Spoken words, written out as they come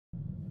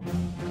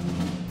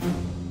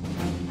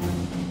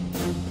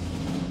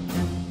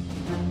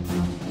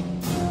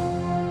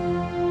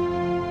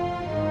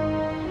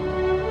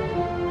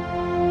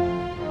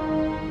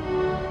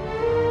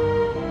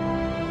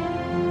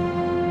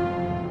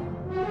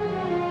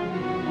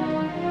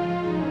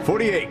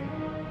"48,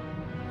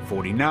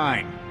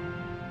 49,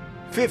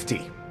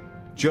 50.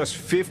 Just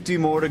 50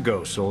 more to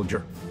go,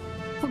 soldier."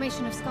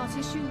 Formation of scar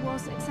tissue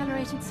was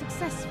accelerated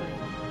successfully.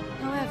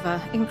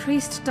 However,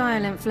 increased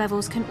dialymph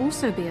levels can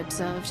also be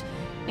observed,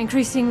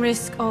 increasing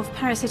risk of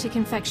parasitic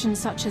infections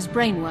such as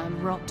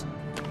brainworm rot.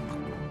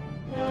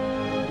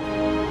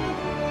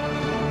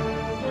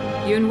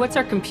 Yoon, what's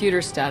our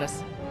computer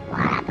status?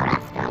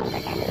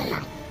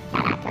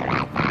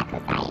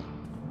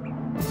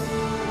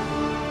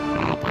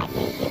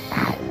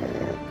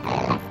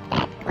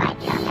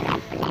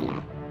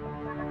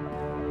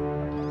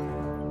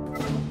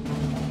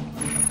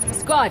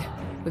 Squad,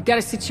 we've got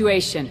a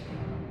situation.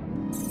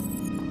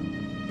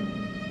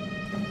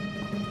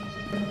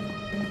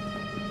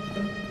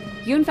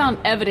 Yoon found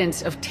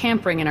evidence of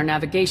tampering in our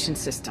navigation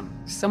system.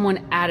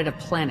 Someone added a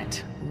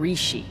planet,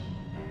 Rishi.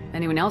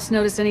 Anyone else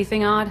notice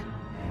anything odd?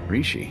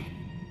 Rishi?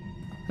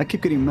 I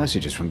keep getting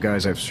messages from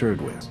guys I've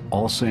served with,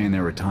 all saying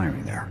they're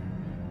retiring there.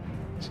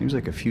 Seems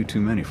like a few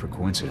too many for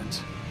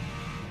coincidence.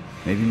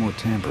 Maybe more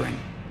tampering.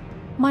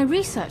 My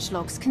research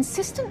logs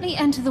consistently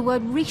enter the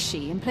word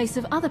Rishi in place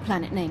of other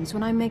planet names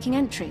when I'm making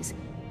entries.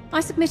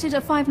 I submitted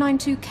a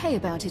 592K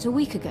about it a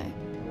week ago.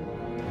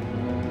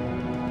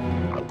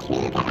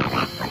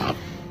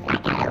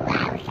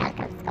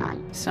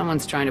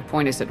 Someone's trying to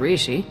point us at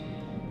Rishi.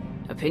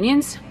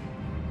 Opinions?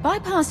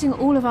 Bypassing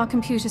all of our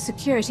computer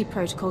security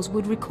protocols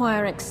would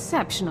require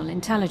exceptional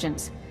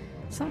intelligence.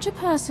 Such a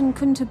person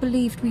couldn't have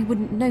believed we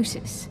wouldn't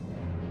notice.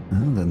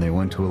 Well, then they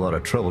went to a lot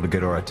of trouble to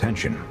get our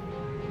attention.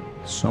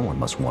 Someone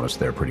must want us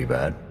there pretty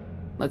bad.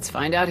 Let's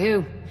find out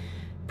who.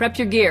 Prep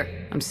your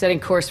gear. I'm setting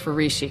course for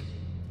Rishi.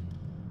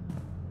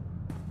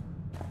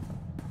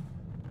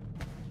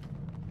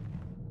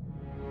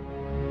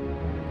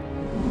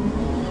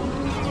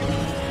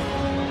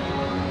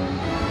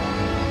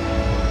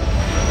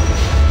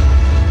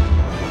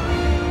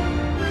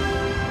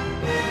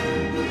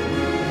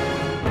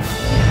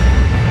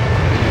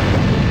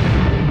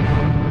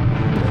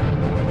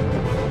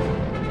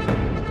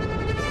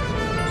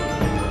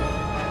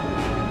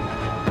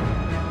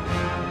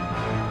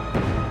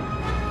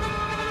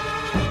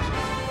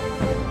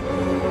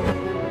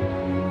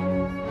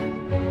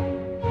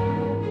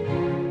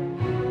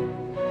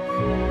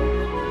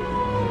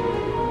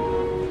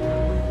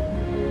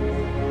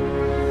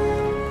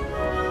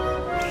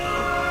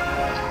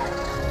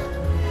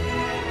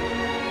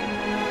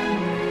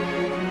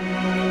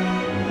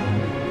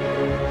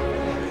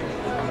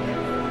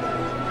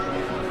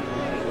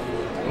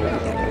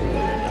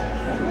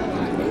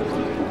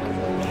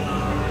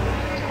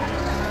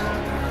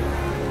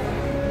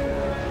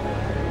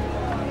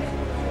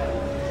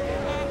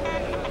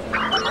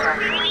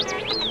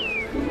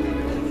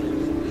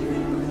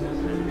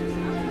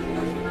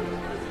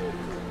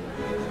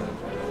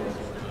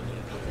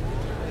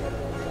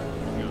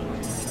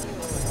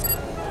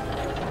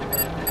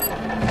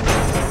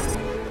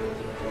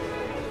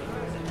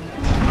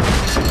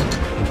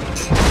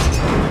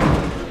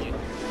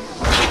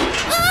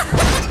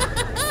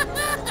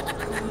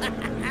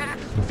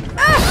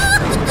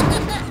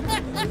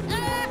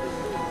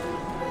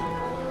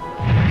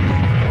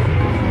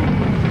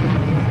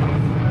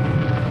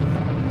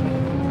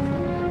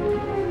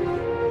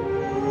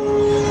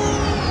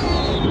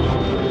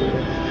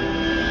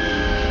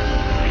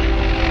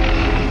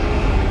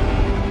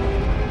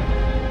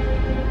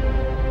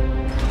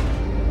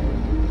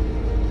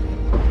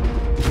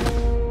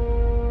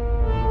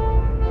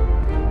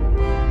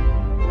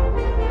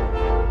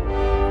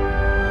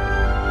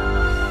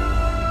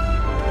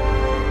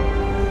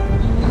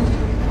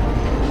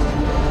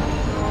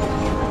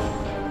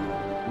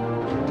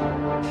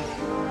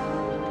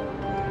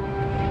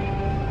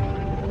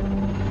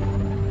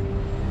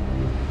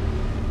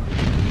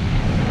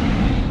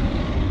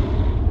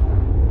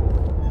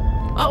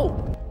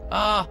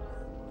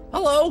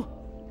 Hello?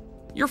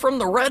 You're from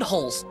the Red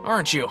Hulls,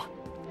 aren't you?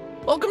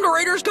 Welcome to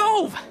Raiders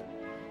Cove!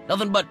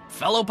 Nothing but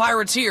fellow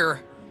pirates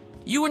here.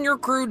 You and your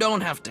crew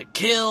don't have to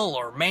kill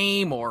or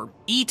maim or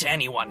eat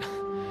anyone.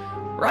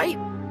 Right?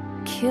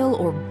 Kill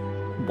or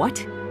what?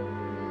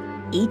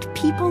 Eat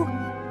people?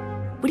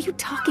 What are you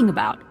talking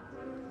about?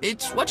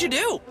 It's what you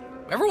do.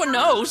 Everyone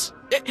knows.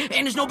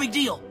 And it's no big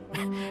deal.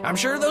 I'm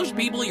sure those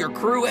people your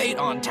crew ate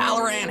on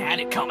Talaran had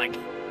it coming.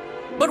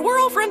 But we're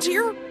all friends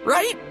here,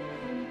 right?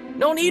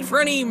 No need for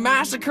any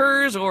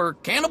massacres or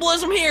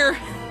cannibalism here.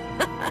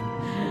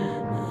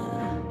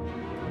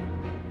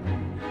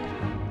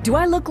 Do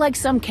I look like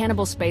some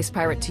cannibal space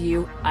pirate to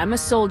you? I'm a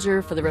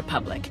soldier for the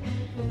Republic.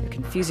 You're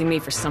confusing me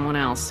for someone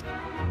else.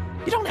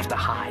 You don't have to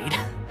hide.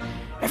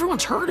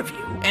 Everyone's heard of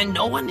you, and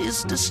no one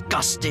is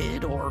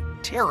disgusted or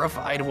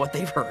terrified of what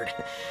they've heard.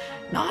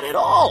 Not at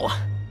all.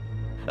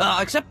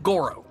 Except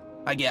Goro.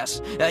 I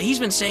guess. He's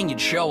been saying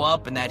you'd show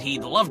up and that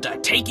he'd love to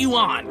take you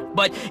on,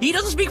 but he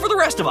doesn't speak for the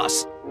rest of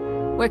us.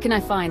 Where can I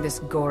find this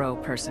Goro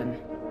person?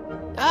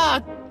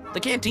 The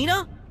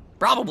cantina?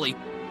 Probably.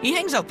 He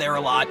hangs out there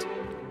a lot.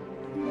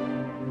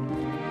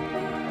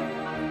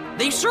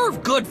 They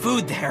serve good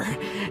food there.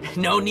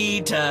 No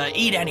need to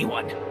eat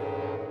anyone.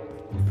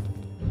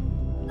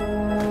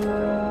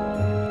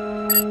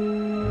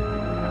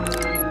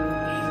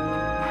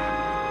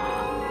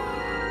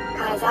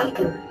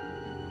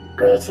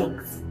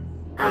 Greetings.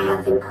 I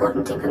have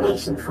important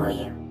information for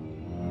you.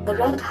 The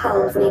Red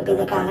Hulls may be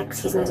the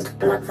galaxy's most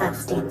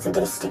bloodthirsty and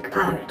sadistic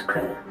pirate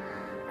crew,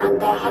 and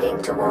they're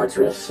heading towards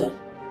Rishi.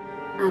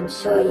 I'm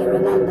sure you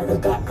remember the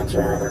debt that you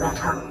owe the Red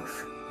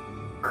Hulls.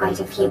 Quite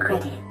a few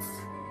credits.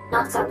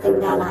 Not something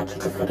they're likely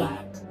to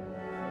forget.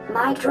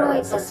 My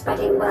droids are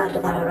spreading word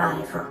of their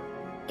arrival.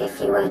 If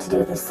you were to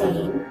do the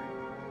same,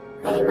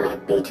 they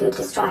might be too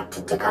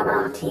distracted to come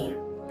after you.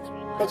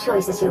 The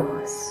choice is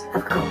yours,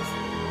 of course.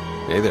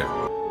 Hey there.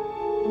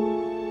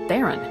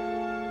 Theron?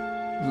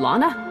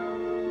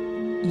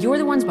 Lana? You're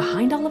the ones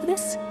behind all of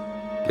this?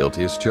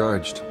 Guilty as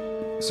charged.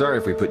 Sorry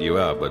if we put you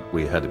out, but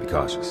we had to be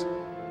cautious.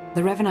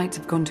 The Revanites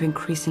have gone to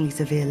increasingly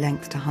severe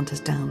lengths to hunt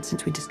us down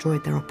since we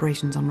destroyed their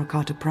operations on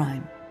Rakata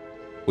Prime.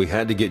 We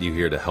had to get you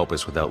here to help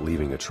us without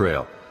leaving a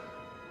trail.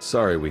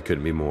 Sorry we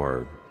couldn't be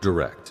more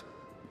direct.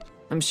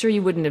 I'm sure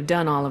you wouldn't have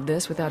done all of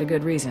this without a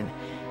good reason.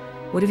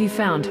 What have you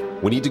found?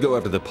 We need to go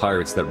after the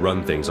pirates that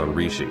run things on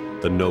Rishi,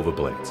 the Nova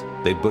Blades.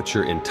 They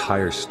butcher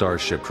entire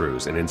starship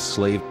crews and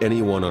enslave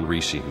anyone on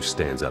Rishi who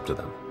stands up to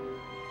them.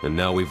 And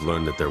now we've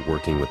learned that they're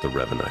working with the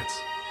Revanites.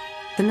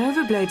 The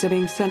Nova Blades are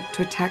being sent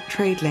to attack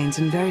trade lanes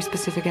in very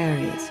specific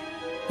areas.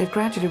 They've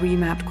gradually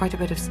remapped quite a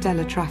bit of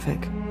stellar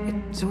traffic.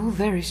 It's all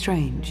very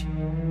strange.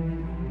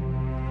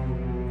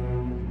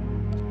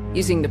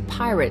 Using the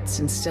pirates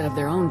instead of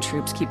their own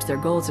troops keeps their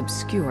goals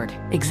obscured.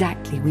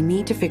 Exactly. We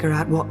need to figure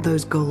out what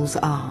those goals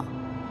are.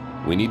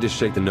 We need to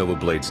shake the Nova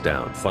Blades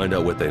down, find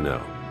out what they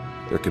know.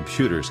 Their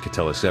computers could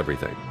tell us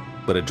everything,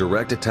 but a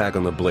direct attack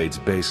on the Blades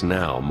base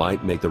now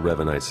might make the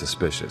Revanites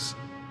suspicious.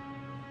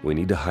 We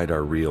need to hide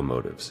our real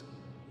motives.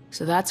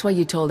 So that's why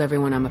you told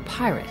everyone I'm a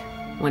pirate.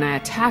 When I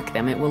attack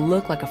them, it will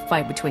look like a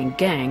fight between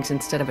gangs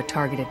instead of a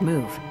targeted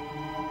move.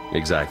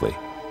 Exactly.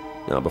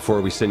 Now,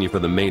 before we send you for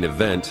the main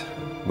event,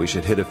 we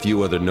should hit a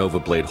few other Nova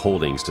Blade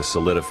holdings to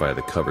solidify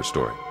the cover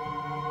story.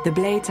 The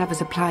Blades have a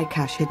supply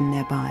cache hidden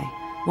nearby.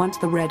 Once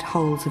the Red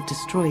Holes have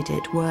destroyed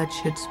it, word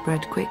should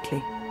spread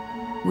quickly.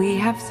 We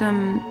have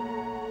some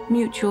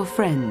mutual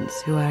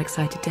friends who are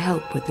excited to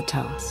help with the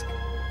task.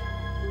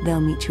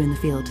 They'll meet you in the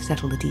field to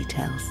settle the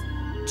details.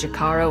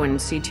 Jakaro and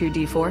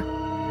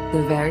C2D4?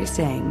 The very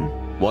same.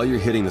 While you're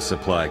hitting the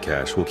supply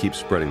cache, we'll keep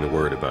spreading the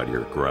word about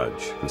your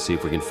grudge and see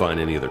if we can find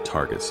any other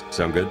targets.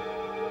 Sound good?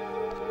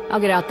 I'll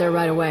get out there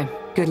right away.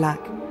 Good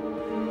luck.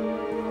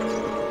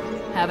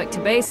 Havoc to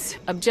base.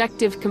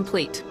 Objective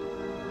complete.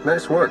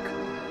 Nice work.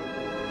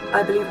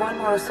 I believe one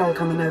more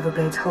assault on the Nova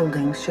Blades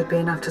holdings should be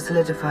enough to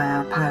solidify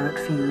our pirate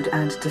feud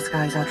and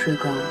disguise our true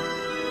goal.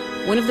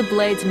 One of the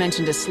Blades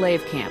mentioned a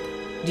slave camp.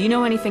 Do you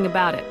know anything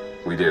about it?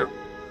 We do.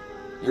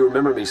 You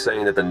remember me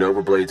saying that the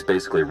Nova Blades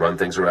basically run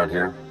things around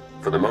here?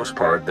 For the most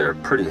part, they're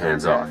pretty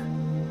hands-off.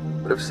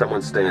 But if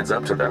someone stands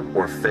up to them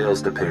or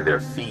fails to pay their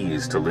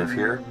fees to live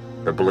here,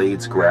 the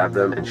Blades grab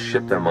them and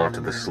ship them off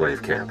to the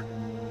slave camp.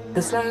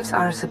 The slaves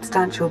are a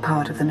substantial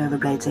part of the Nova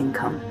Blades'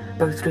 income,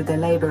 both through their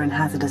labor in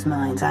hazardous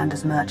mines and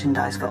as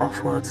merchandise for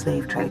off-world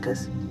slave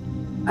traders.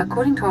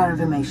 According to our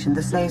information,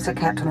 the slaves are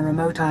kept on a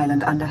remote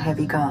island under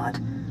heavy guard.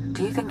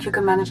 Do you think you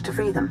can manage to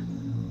free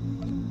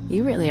them?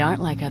 You really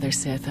aren't like other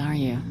Sith, are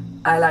you?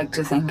 I like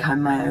to think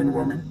I'm my own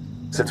woman.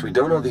 Since we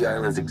don't know the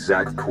island's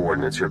exact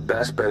coordinates, your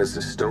best bet is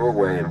to stow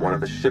away in one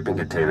of the shipping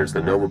containers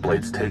the Nova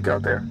Blades take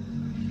out there.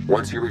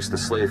 Once you reach the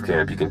slave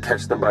camp, you can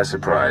catch them by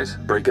surprise,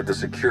 break up the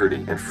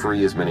security, and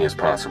free as many as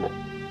possible.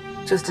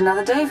 Just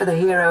another day for the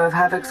hero of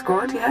Havoc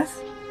Squad, yes?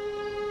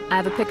 I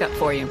have a pickup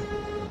for you.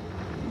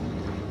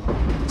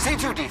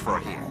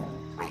 C2D4 here.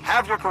 We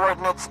have your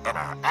coordinates and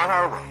are on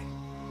our way.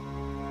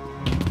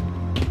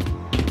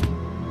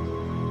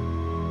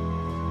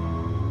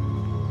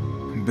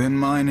 Been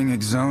mining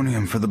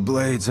exonium for the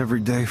Blades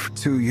every day for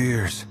 2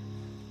 years.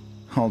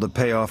 All to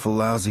pay off a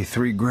lousy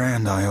 $3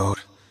 grand I owed.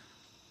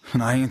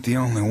 And I ain't the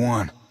only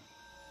one.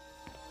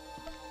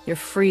 You're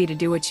free to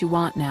do what you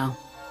want now.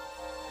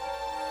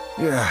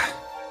 Yeah,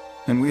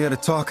 and we had a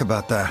talk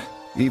about that.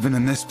 Even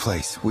in this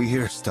place, we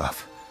hear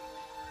stuff.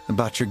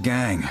 About your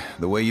gang,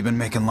 the way you've been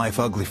making life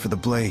ugly for the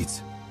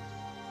Blades.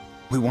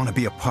 We want to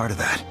be a part of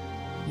that.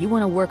 You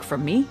want to work for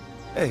me?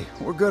 Hey,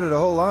 we're good at a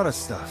whole lot of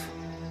stuff.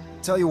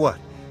 Tell you what,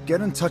 get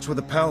in touch with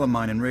a pal of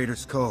mine in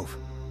Raiders Cove.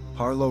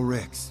 Harlow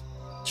Ricks.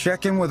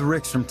 Check in with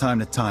Ricks from time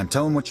to time,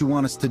 tell him what you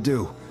want us to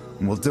do,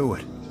 and we'll do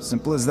it.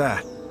 Simple as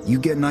that. You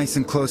get nice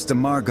and close to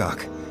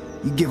Margok.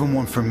 You give him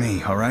one for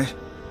me, alright?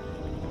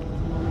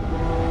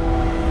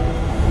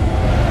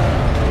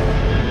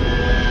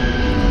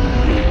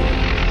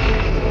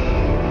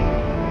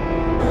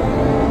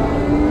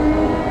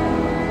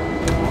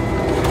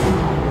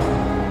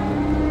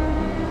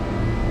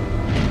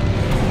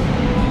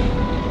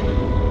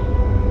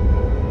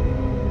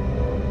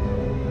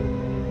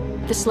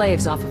 the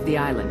slaves off of the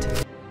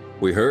island.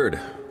 We heard.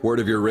 Word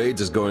of your raids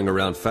is going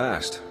around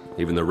fast.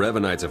 Even the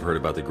Revanites have heard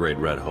about the Great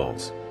Red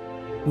Hulls.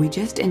 We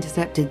just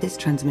intercepted this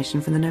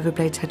transmission from the Nova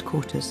Blades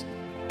headquarters.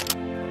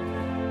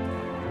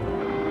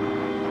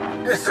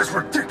 This is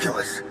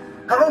ridiculous.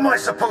 How am I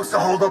supposed to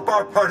hold up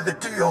our part of the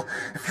deal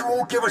if you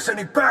won't give us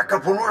any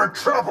backup when we're in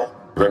trouble?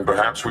 Then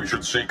perhaps we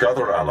should seek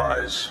other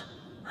allies.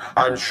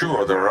 I'm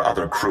sure there are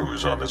other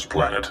crews on this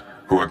planet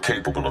who are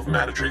capable of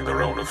managing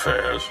their own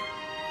affairs.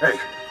 Hey,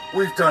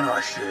 we've done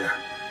our share.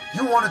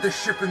 You wanted the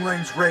shipping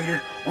lanes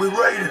raided, we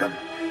raided them.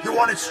 You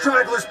wanted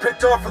stragglers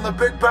picked off from the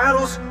big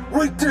battles,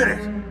 we did it.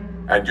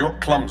 And your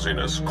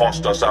clumsiness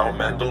cost us our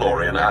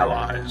Mandalorian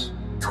allies.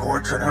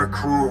 Torch and her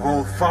crew of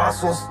old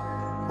fossils,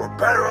 we're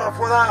better off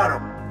without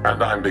them.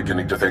 And I'm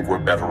beginning to think we're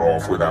better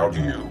off without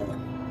you.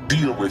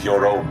 Deal with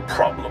your own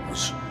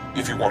problems,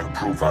 if you want to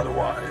prove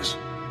otherwise.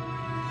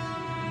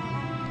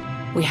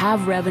 We have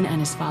Revan and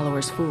his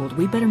followers fooled.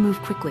 We better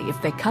move quickly.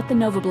 If they cut the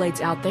Nova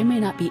Blades out, there may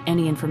not be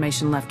any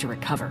information left to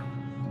recover.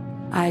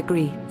 I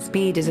agree.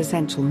 Speed is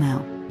essential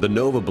now. The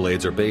Nova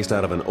Blades are based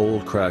out of an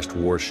old crashed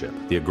warship,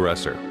 the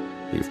Aggressor.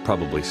 You've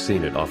probably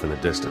seen it off in the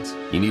distance.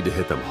 You need to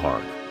hit them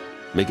hard.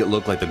 Make it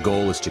look like the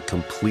goal is to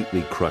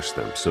completely crush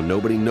them, so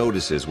nobody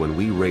notices when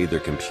we raid their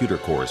computer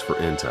cores for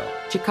intel.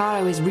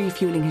 Chikaro is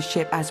refueling his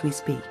ship as we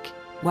speak.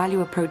 While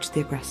you approach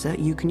the Aggressor,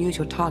 you can use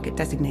your target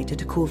designator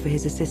to call for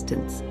his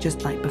assistance,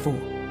 just like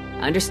before.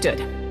 Understood.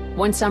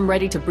 Once I'm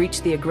ready to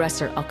breach the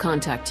Aggressor, I'll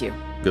contact you.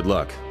 Good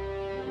luck.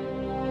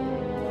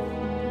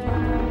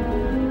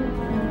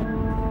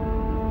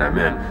 I'm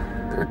in.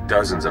 There are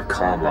dozens of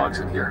comm logs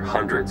in here,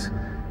 hundreds.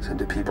 Sent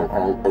to people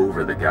all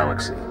over the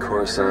galaxy.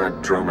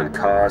 Coruscant, Droman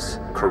Kos,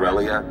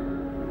 Corellia.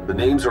 The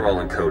names are all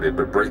encoded,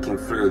 but breaking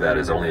through that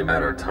is only a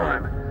matter of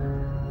time.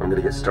 I'm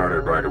gonna get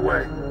started right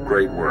away.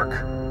 Great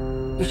work.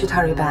 You should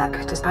hurry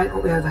back. Despite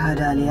what we overheard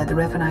earlier, the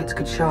Revanites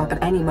could show up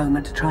at any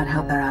moment to try and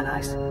help their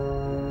allies.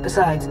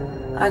 Besides,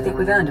 I think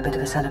we've earned a bit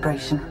of a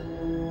celebration.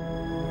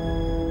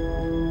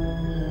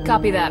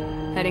 Copy that.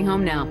 Heading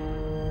home now.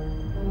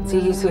 See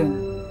you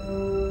soon.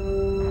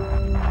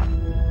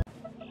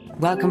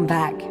 Welcome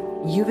back.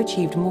 You've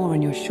achieved more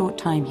in your short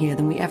time here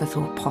than we ever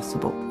thought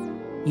possible.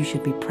 You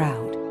should be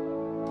proud.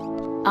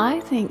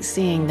 I think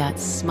seeing that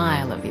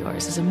smile of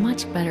yours is a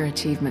much better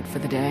achievement for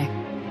the day.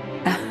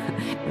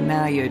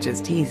 Now you're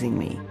just teasing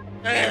me.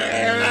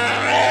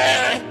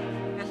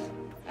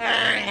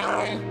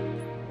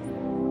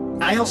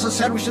 I also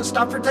said we should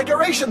stop for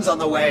decorations on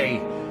the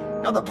way.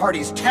 Now the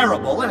party's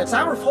terrible, and it's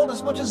our fault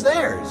as much as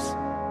theirs.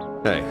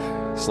 Hey,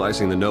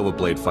 slicing the Nova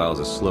Blade files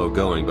is slow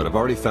going, but I've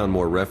already found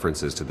more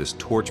references to this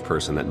Torch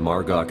person that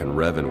Margok and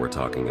Revan were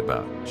talking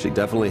about. She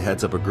definitely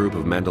heads up a group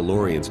of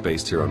Mandalorians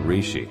based here on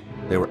Rishi.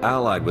 They were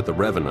allied with the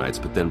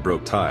Revanites, but then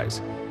broke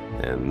ties,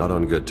 and not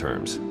on good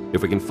terms.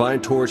 If we can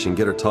find Torch and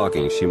get her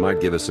talking, she might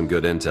give us some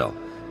good intel.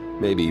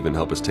 Maybe even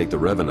help us take the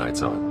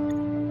Revanites on.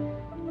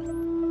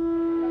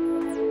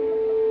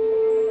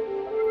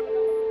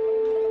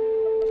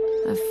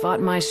 I've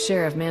fought my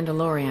share of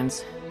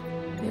Mandalorians.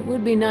 It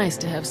would be nice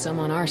to have some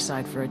on our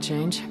side for a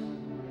change.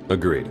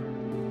 Agreed.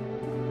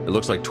 It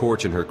looks like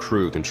Torch and her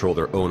crew control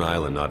their own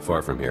island not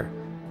far from here.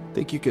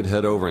 Think you could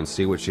head over and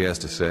see what she has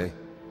to say?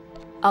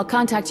 I'll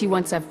contact you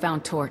once I've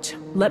found Torch.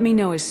 Let me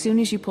know as soon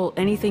as you pull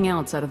anything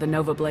else out of the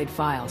Nova Blade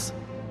files.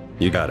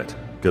 You got it.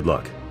 Good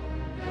luck.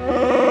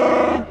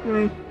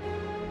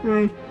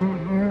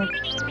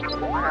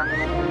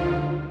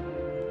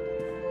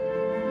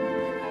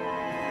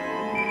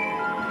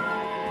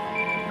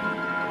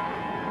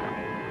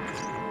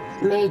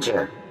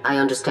 Major, I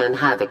understand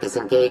Havoc is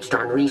engaged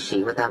on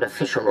Rishi without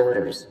official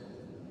orders.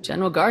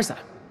 General Garza.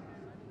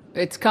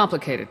 It's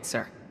complicated,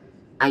 sir.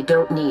 I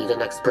don't need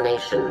an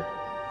explanation.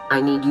 I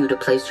need you to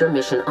place your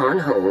mission on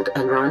hold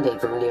and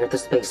rendezvous near the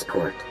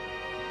spaceport.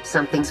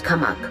 Something's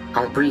come up.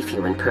 I'll brief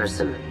you in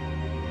person.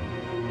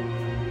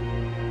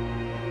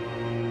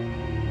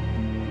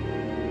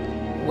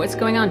 What's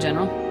going on,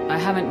 General? I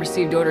haven't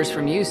received orders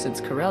from you since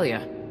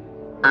Corellia.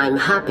 I'm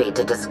happy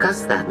to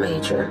discuss that,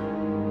 Major.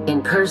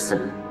 In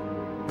person.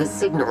 The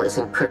signal is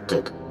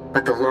encrypted,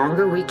 but the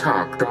longer we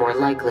talk, the more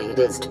likely it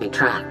is to be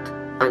tracked.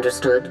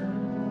 Understood?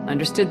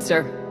 Understood,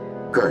 sir.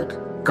 Good.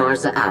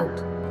 Garza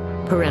out.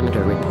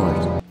 Perimeter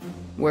report.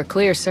 We're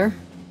clear, sir.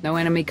 No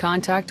enemy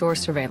contact or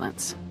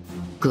surveillance.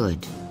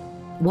 Good.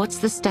 What's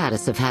the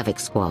status of Havoc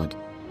Squad?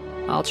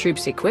 All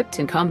troops equipped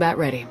and combat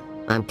ready.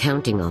 I'm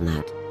counting on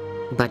that.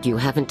 But you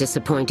haven't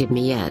disappointed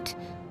me yet.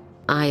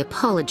 I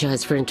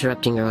apologize for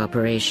interrupting your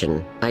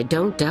operation. I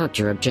don't doubt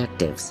your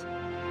objectives.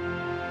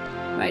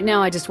 Right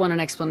now, I just want an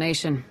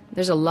explanation.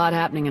 There's a lot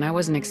happening, and I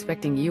wasn't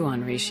expecting you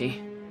on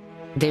Rishi.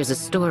 There's a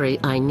story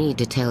I need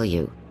to tell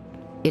you.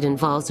 It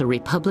involves a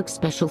Republic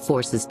Special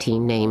Forces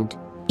team named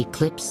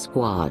Eclipse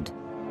Squad.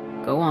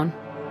 Go on.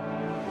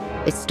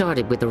 It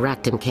started with the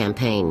Raktum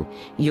campaign.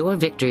 Your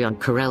victory on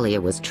Corellia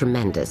was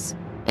tremendous,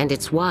 and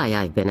it's why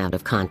I've been out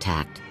of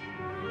contact.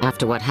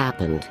 After what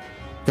happened,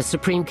 the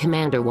Supreme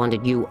Commander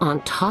wanted you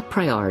on top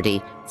priority,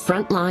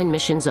 frontline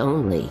missions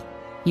only.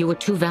 You were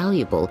too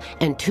valuable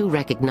and too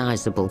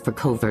recognizable for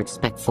covert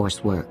Spec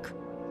Force work.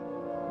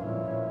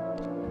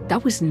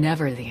 That was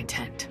never the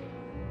intent.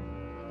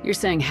 You're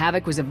saying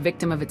Havoc was a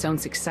victim of its own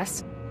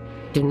success?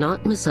 Do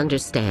not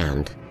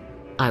misunderstand.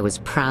 I was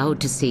proud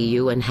to see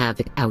you and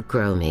Havoc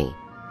outgrow me.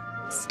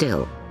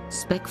 Still,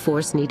 Spec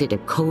Force needed a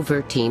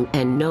covert team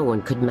and no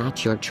one could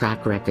match your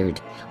track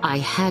record. I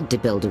had to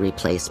build a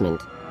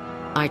replacement.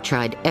 I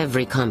tried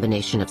every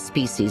combination of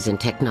species and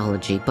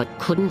technology, but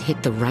couldn't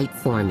hit the right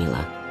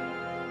formula.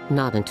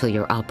 Not until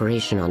your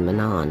operation on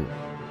Manon.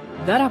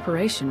 That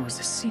operation was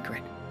a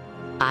secret.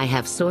 I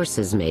have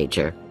sources,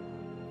 Major.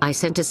 I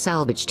sent a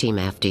salvage team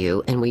after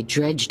you, and we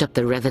dredged up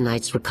the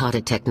Revanites'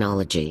 ricotta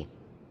technology.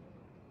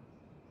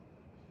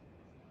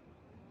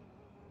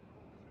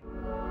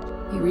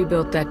 You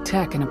rebuilt that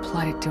tech and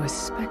applied it to a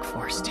Spec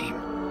Force team.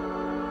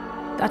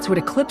 That's what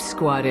Eclipse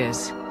Squad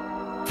is.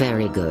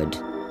 Very good.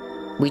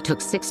 We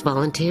took 6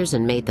 volunteers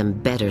and made them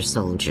better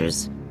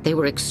soldiers. They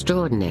were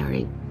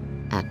extraordinary,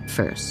 at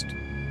first.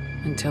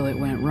 Until it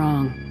went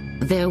wrong.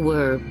 There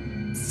were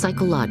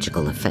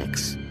psychological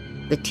effects.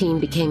 The team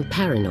became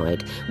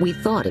paranoid. We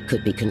thought it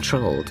could be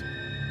controlled.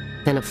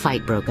 Then a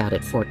fight broke out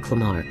at Fort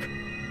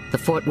Clamark. The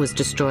fort was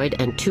destroyed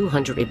and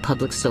 200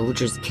 Republic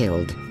soldiers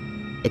killed.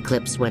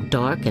 Eclipse went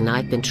dark, and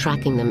I've been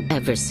tracking them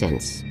ever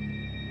since.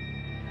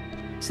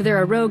 So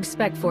they're a rogue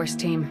Spec Force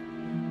team.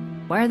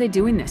 Why are they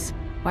doing this?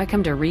 Why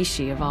come to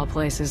Rishi, of all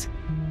places?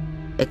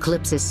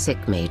 Eclipse is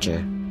sick,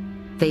 Major.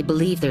 They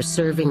believe they're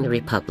serving the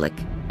Republic.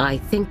 I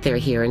think they're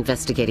here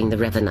investigating the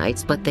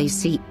Revanites, but they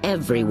see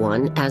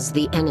everyone as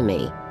the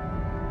enemy.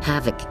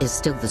 Havoc is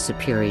still the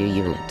superior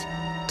unit.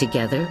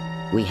 Together,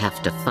 we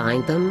have to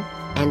find them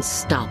and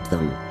stop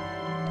them.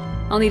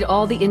 I'll need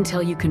all the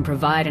intel you can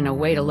provide and a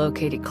way to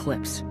locate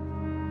Eclipse.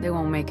 They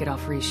won't make it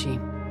off Rishi.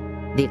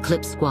 The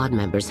Eclipse Squad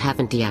members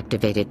haven't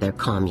deactivated their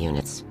comm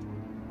units.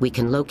 We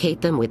can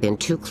locate them within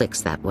 2 clicks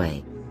that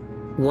way.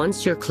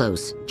 Once you're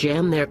close,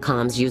 jam their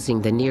comms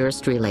using the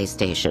nearest relay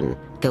station.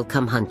 They'll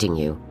come hunting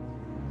you.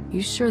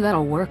 You sure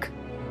that'll work?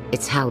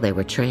 It's how they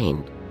were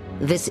trained.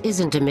 This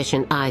isn't a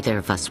mission either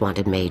of us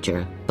wanted,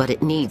 Major, but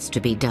it needs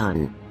to be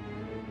done.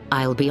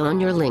 I'll be on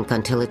your link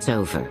until it's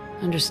over.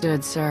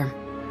 Understood, sir.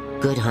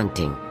 Good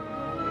hunting.